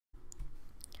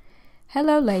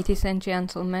Hello ladies and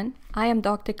gentlemen, I am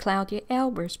Dr. Claudia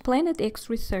Albers, PlanetX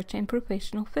researcher and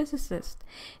professional physicist,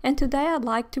 and today I'd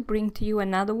like to bring to you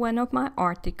another one of my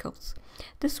articles.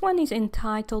 This one is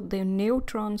entitled The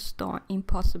Neutron Star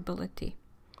Impossibility.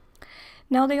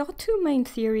 Now there are two main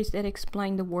theories that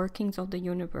explain the workings of the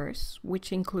universe,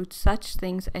 which include such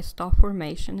things as star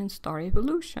formation and star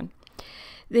evolution.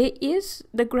 There is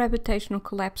the gravitational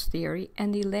collapse theory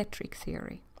and the electric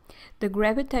theory. The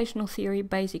gravitational theory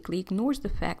basically ignores the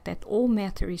fact that all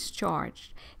matter is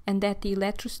charged and that the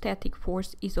electrostatic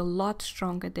force is a lot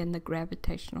stronger than the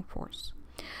gravitational force.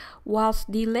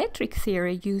 Whilst the electric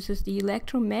theory uses the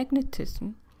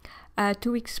electromagnetism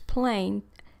to explain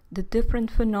the different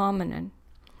phenomena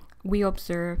we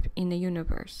observe in the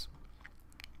universe.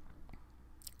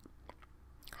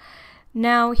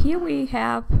 Now here we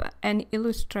have an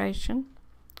illustration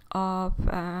of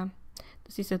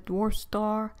this is a dwarf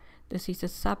star, this is a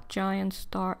subgiant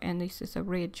star, and this is a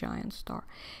red giant star.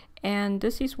 And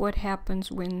this is what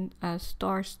happens when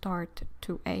stars start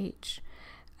to age.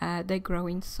 They grow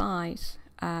in size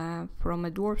from a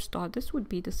dwarf star. This would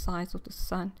be the size of the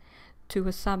sun, to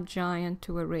a subgiant,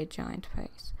 to a red giant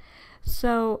phase.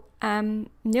 So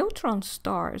neutron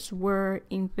stars were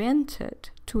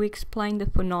invented to explain the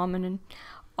phenomenon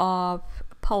of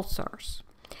pulsars.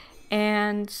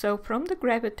 And so from the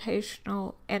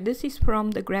gravitational, and this is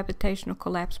from the gravitational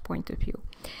collapse point of view.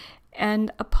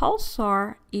 And a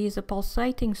pulsar is a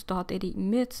pulsating star that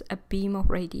emits a beam of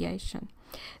radiation.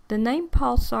 The name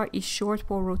pulsar is short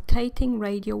for rotating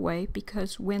radio wave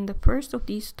because when the first of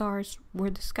these stars were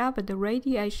discovered, the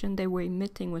radiation they were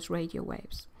emitting was radio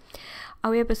waves.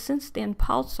 However, since then,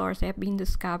 pulsars have been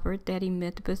discovered that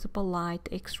emit visible light,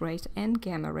 X-rays, and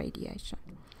gamma radiation.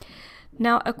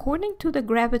 Now, according to the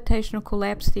gravitational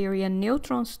collapse theory, a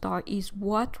neutron star is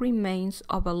what remains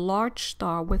of a large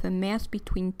star with a mass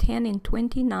between 10 and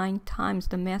 29 times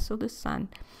the mass of the Sun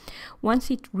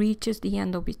once it reaches the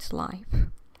end of its life.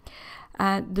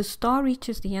 The star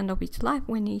reaches the end of its life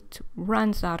when it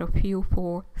runs out of fuel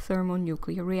for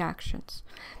thermonuclear reactions.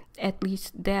 At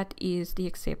least that is the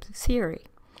accepted theory.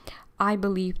 I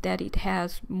believe that it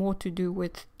has more to do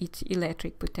with its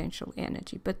electric potential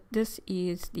energy, but this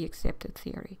is the accepted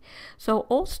theory. So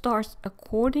all stars,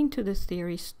 according to this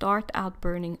theory, start out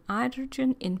burning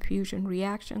hydrogen in fusion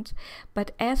reactions,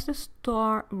 but as the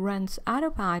star runs out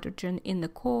of hydrogen in the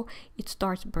core, it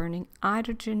starts burning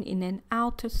hydrogen in an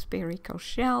outer spherical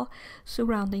shell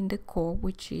surrounding the core,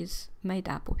 which is made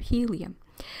up of helium.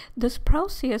 This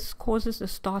process causes the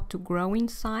star to grow in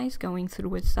size, going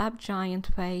through a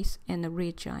subgiant phase and a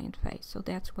red giant phase. So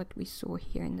that's what we saw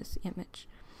here in this image.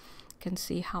 You can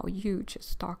see how huge a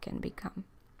star can become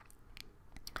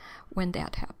when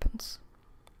that happens.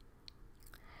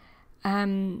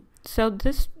 So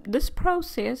this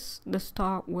process, the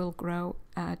star will grow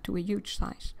to a huge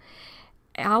size.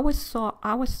 Our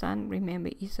sun, remember,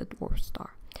 is a dwarf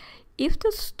star. If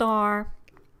the star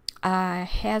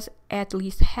has at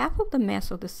least half of the mass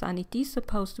of the Sun, it is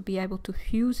supposed to be able to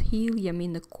fuse helium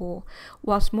in the core,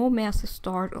 whilst more massive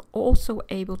stars are also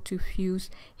able to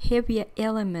fuse heavier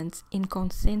elements in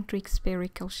concentric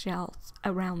spherical shells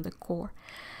around the core,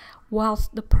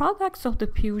 whilst the products of the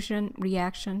fusion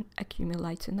reaction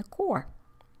accumulates in the core.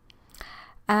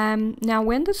 Now,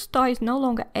 when the star is no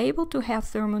longer able to have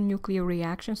thermonuclear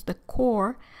reactions, the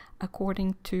core,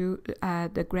 according to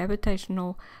the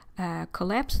gravitational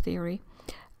collapse theory,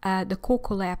 the core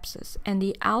collapses and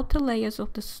the outer layers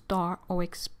of the star are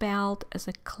expelled as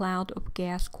a cloud of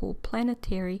gas called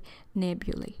planetary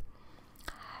nebulae.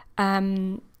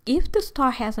 If the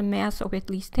star has a mass of at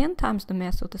least 10 times the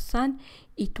mass of the Sun,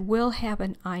 it will have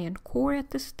an iron core at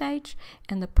this stage,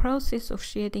 and the process of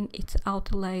shedding its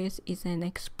outer layers is an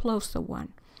explosive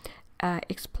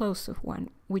one,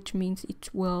 which means it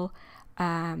will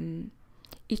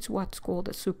it's what's called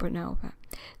a supernova.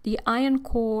 The iron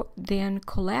core then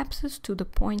collapses to the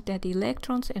point that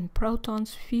electrons and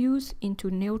protons fuse into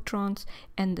neutrons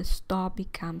and the star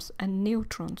becomes a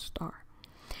neutron star.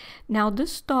 Now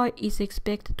this star is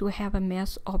expected to have a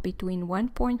mass of between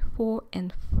 1.4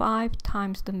 and 5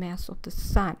 times the mass of the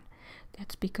Sun.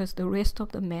 That's because the rest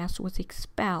of the mass was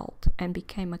expelled and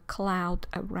became a cloud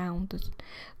around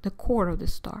the core of the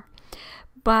star.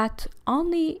 But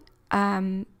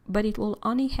it will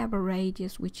only have a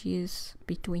radius which is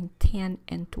between 10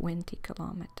 and 20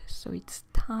 kilometers. So it's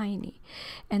tiny.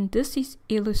 And this is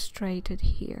illustrated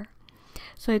here.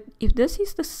 So if this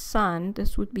is the Sun,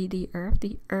 this would be the Earth.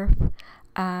 The Earth,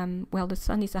 well, the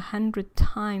Sun is 100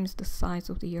 times the size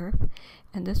of the Earth.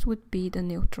 And this would be the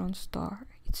neutron star.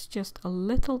 It's just a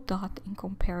little dot in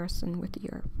comparison with the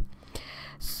Earth.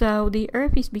 So the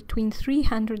Earth is between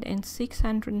 300 and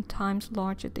 600 times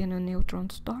larger than a neutron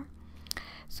star.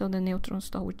 So the neutron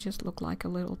star would just look like a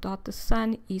little dot. The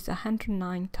Sun is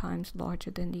 109 times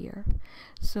larger than the Earth.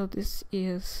 So this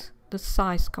is the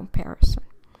size comparison.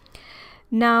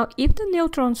 Now, if the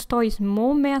neutron star is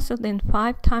more massive than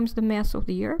 5 times the mass of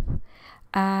the Earth,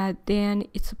 then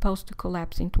it's supposed to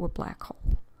collapse into a black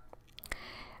hole.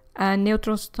 A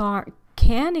neutron star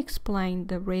can explain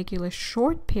the regular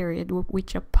short period with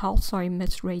which a pulsar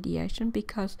emits radiation,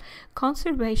 because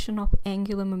conservation of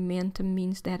angular momentum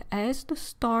means that as the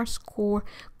star's core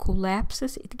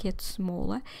collapses, it gets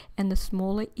smaller, and the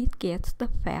smaller it gets, the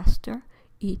faster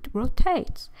it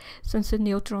rotates. Since a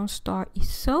neutron star is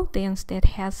so dense that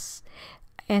has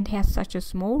such a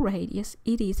small radius,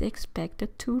 it is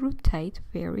expected to rotate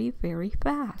very, very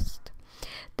fast.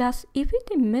 Thus, if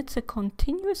it emits a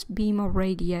continuous beam of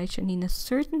radiation in a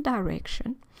certain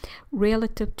direction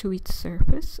relative to its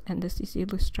surface, and this is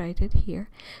illustrated here,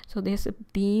 so there's a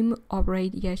beam of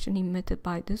radiation emitted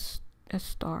by this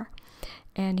star,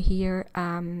 and here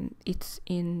it's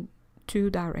in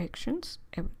 2 directions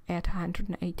at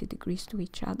 180 degrees to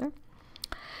each other.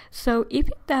 So if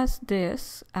it does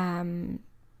this,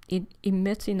 it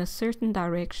emits in a certain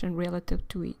direction relative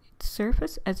to its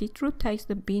surface. As it rotates,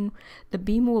 the beam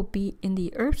will be in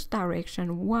the Earth's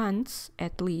direction once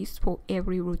at least for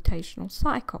every rotational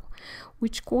cycle,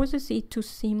 which causes it to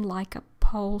seem like a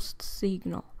pulsed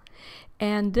signal.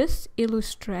 And this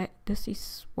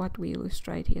is what we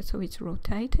illustrate here. So it's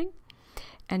rotating,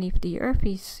 and if the Earth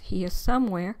is here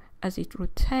somewhere, as it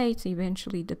rotates,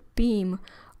 eventually the beam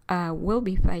will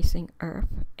be facing Earth,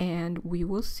 and we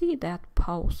will see that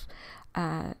pulse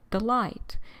the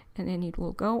light, and then it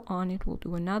will go on, it will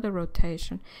do another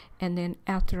rotation, and then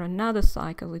after another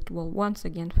cycle it will once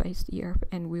again face the Earth,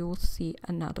 and we will see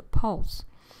another pulse.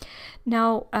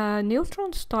 Now,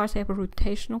 neutron stars have a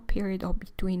rotational period of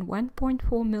between 1.4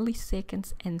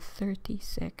 milliseconds and 30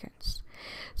 seconds.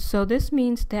 So this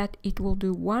means that it will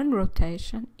do one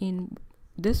rotation in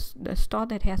the star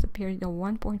that has a period of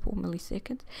 1.4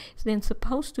 milliseconds is then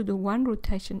supposed to do one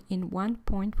rotation in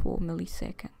 1.4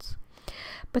 milliseconds.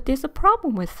 But there's a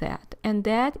problem with that, and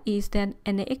that is that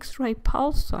an X-ray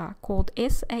pulsar called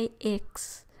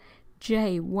SAX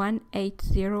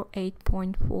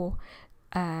J1808.4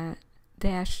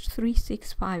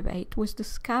 3658 was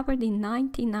discovered in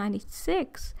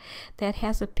 1996 that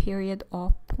has a period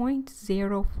of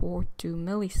 0.042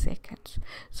 milliseconds,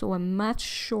 so a much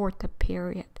shorter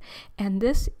period. And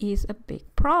this is a big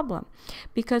problem,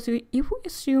 because if we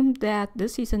assume that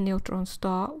this is a neutron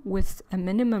star with a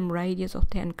minimum radius of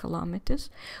 10 kilometers,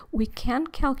 we can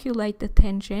calculate the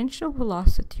tangential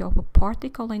velocity of a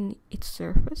particle in its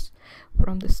surface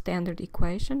from the standard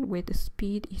equation, where the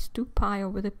speed is 2 pi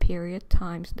over the period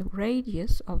times the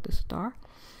radius of the star,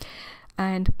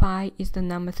 and pi is the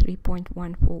number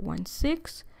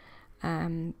 3.1416.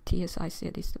 T, as I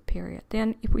said, is the period.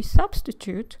 Then if we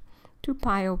substitute 2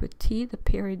 pi over t, the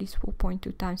period is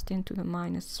 4.2 times 10 to the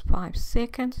minus 5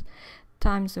 seconds,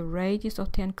 times the radius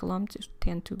of 10 kilometers,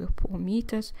 10 to the 4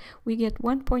 meters, we get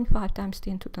 1.5 times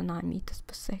 10 to the 9 meters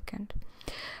per second.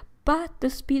 But the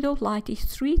speed of light is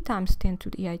 3 times 10 to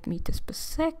the 8 meters per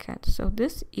second. So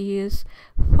this is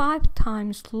 5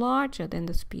 times larger than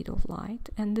the speed of light.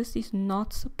 And this is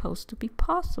not supposed to be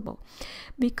possible,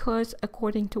 because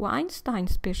according to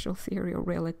Einstein's special theory of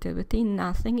relativity,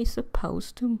 nothing is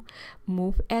supposed to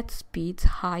move at speeds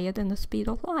higher than the speed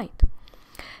of light.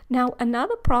 Now,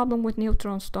 another problem with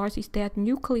neutron stars is that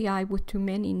nuclei with too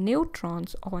many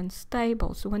neutrons are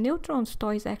unstable. So a neutron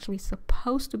star is actually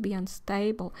supposed to be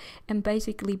unstable and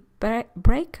basically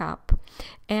break up,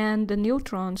 and the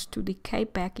neutrons to decay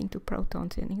back into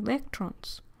protons and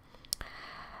electrons.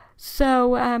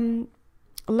 So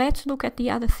let's look at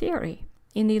the other theory.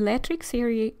 In the electric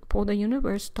theory for the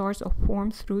universe, stars are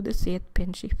formed through the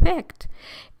Z-pinch effect.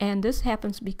 And this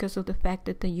happens because of the fact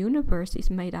that the universe is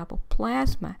made up of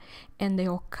plasma, and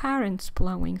there are currents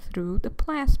flowing through the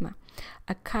plasma.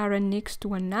 A current next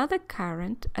to another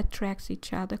current attracts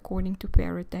each other according to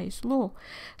Faraday's law.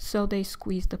 So they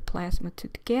squeeze the plasma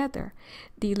together.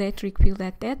 The electric field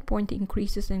at that point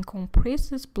increases and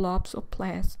compresses blobs of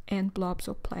plasma, and blobs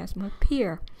of plasma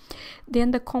appear.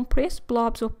 Then the compressed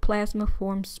blobs of plasma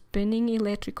form spinning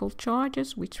electrical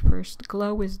charges, which first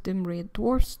glow as dim red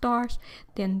dwarf stars,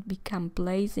 then become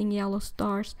blazing yellow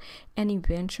stars, and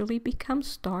eventually become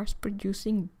stars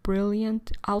producing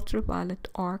brilliant ultraviolet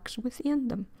arcs within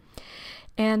them.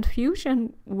 And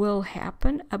fusion will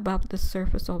happen above the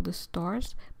surface of the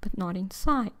stars, but not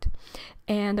inside.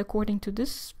 And according to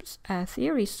this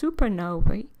theory,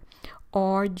 supernovae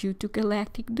are due to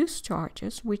galactic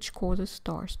discharges, which causes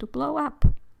stars to blow up.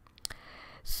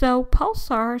 So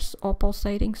pulsars or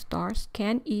pulsating stars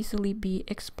can easily be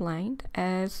explained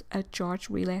as a charge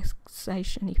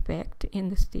relaxation effect in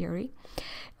this theory.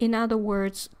 In other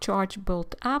words, charge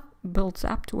builds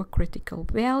up to a critical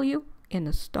value in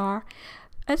a star,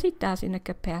 as it does in a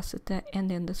capacitor, and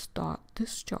then the star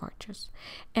discharges.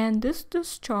 And this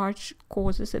discharge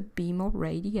causes a beam of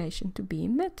radiation to be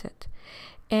emitted.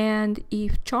 And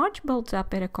if charge builds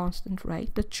up at a constant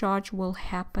rate, the charge will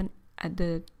happen at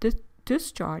the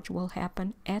discharge will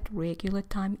happen at regular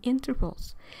time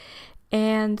intervals.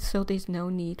 And so there's no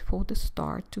need for the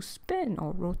star to spin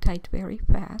or rotate very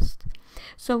fast.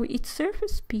 So its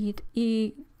surface speed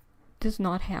does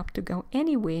not have to go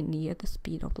anywhere near the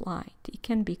speed of light. It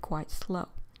can be quite slow.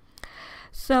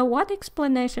 So what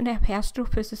explanation have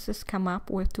astrophysicists come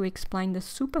up with to explain the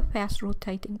super fast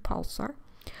rotating pulsar?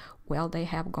 Well, they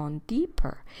have gone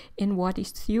deeper in what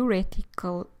is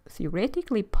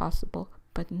theoretically possible,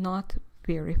 but not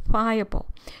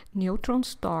verifiable. Neutron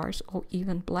stars or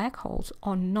even black holes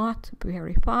are not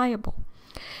verifiable.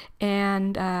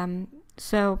 And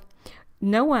so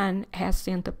no one has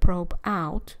sent a probe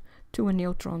out to a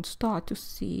neutron star to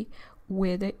see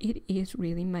whether it is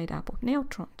really made up of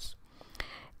neutrons.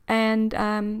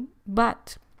 And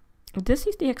but this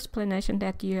is the explanation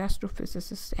that the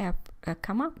astrophysicists have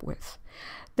come up with.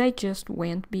 They just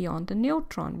went beyond the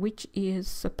neutron, which is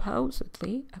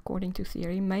supposedly, according to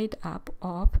theory, made up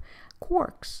of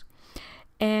quarks.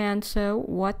 And so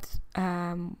what we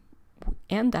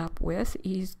end up with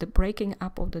is the breaking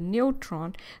up of the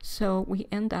neutron. So we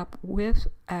end up with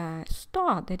a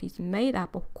star that is made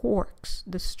up of quarks,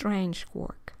 the strange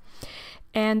quark.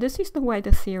 And this is the way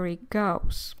the theory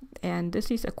goes. And this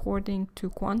is according to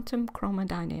quantum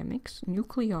chromodynamics.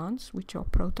 Nucleons, which are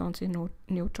protons and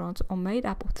neutrons, are made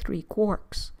up of 3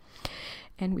 quarks.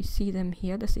 And we see them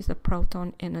here. This is a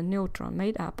proton and a neutron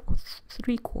made up of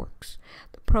 3 quarks.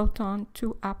 The proton,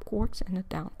 2 up quarks, and a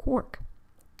down quark.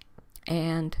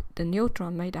 And the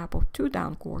neutron made up of 2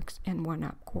 down quarks and 1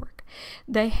 up quark.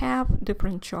 They have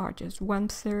different charges,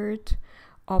 1/3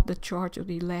 of the charge of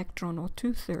the electron or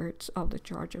 2/3 of the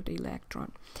charge of the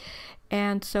electron.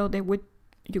 And so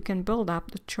you can build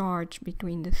up the charge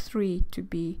between the 3 to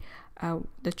be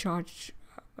the charge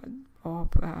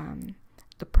of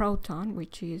the proton,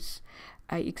 which is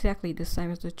exactly the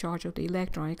same as the charge of the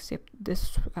electron, except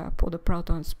this for the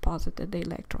proton is positive, the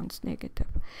electron is negative.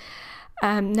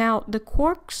 Now the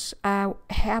quarks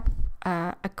have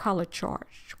a color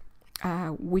charge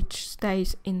which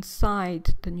stays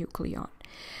inside the nucleon.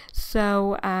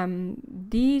 So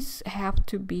these have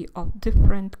to be of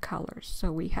different colors.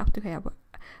 So we have to have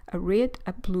a red,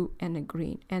 a blue, and a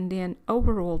green. And then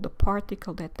overall, the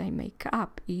particle that they make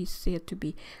up is said to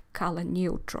be color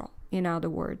neutral. In other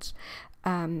words,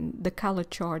 the color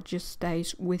charge just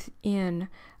stays within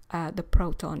the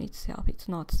proton itself. It's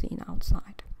not seen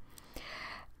outside.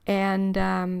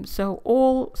 And so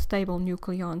all stable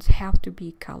nucleons have to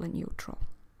be color neutral.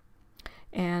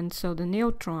 And so the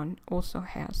neutron also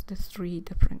has the 3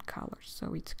 different colors,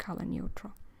 so it's color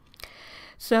neutral.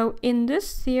 So in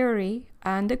this theory,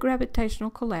 under gravitational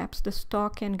collapse, the star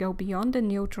can go beyond the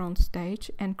neutron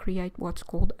stage and create what's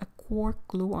called a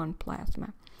quark-gluon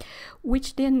plasma,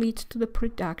 which then leads to the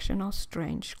production of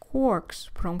strange quarks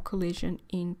from collision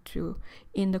in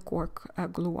the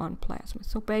quark-gluon plasma.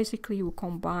 So basically you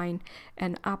combine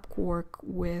an up quark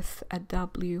with a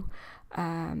W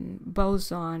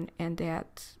boson, and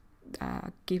that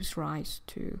gives rise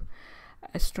to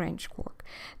a strange quark.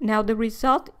 Now the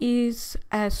result is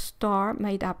a star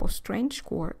made up of strange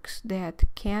quarks that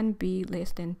can be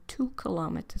less than 2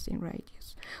 kilometers in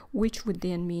radius, which would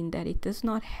then mean that it does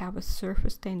not have a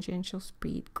surface tangential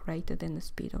speed greater than the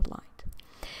speed of light.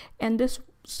 And this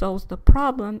solves the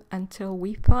problem until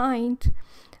we find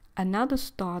another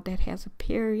star that has a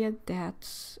period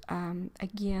that's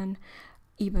again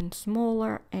even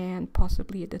smaller, and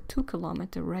possibly the 2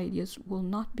 kilometer radius will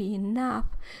not be enough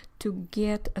to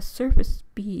get a surface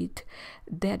speed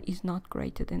that is not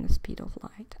greater than the speed of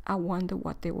light. I wonder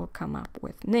what they will come up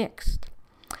with next.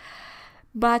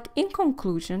 But in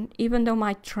conclusion, even though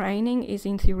my training is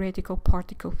in theoretical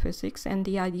particle physics and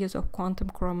the ideas of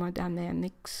quantum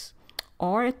chromodynamics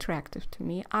are attractive to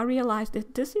me, I realize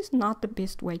that this is not the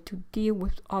best way to deal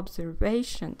with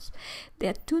observations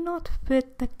that do not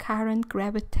fit the current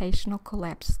gravitational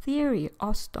collapse theory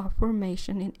of star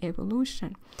formation and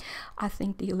evolution. I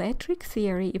think the electric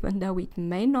theory, even though it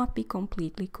may not be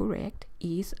completely correct,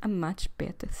 is a much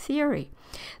better theory.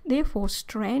 Therefore,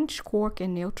 strange quark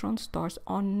and neutron stars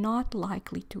are not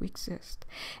likely to exist.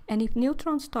 And if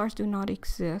neutron stars do not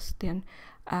exist, then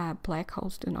black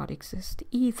holes do not exist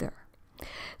either.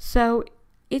 So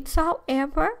it's,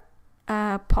 however,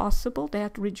 possible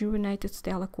that rejuvenated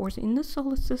stellar cores in the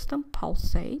solar system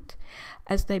pulsate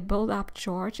as they build up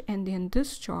charge and then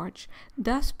discharge,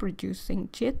 thus producing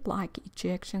jet-like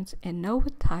ejections and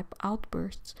nova-type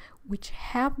outbursts, which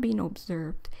have been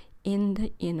observed in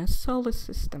the inner solar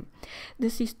system.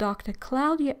 This is Dr.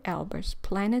 Claudia Albers,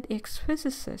 PlanetX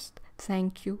physicist.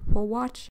 Thank you for watching.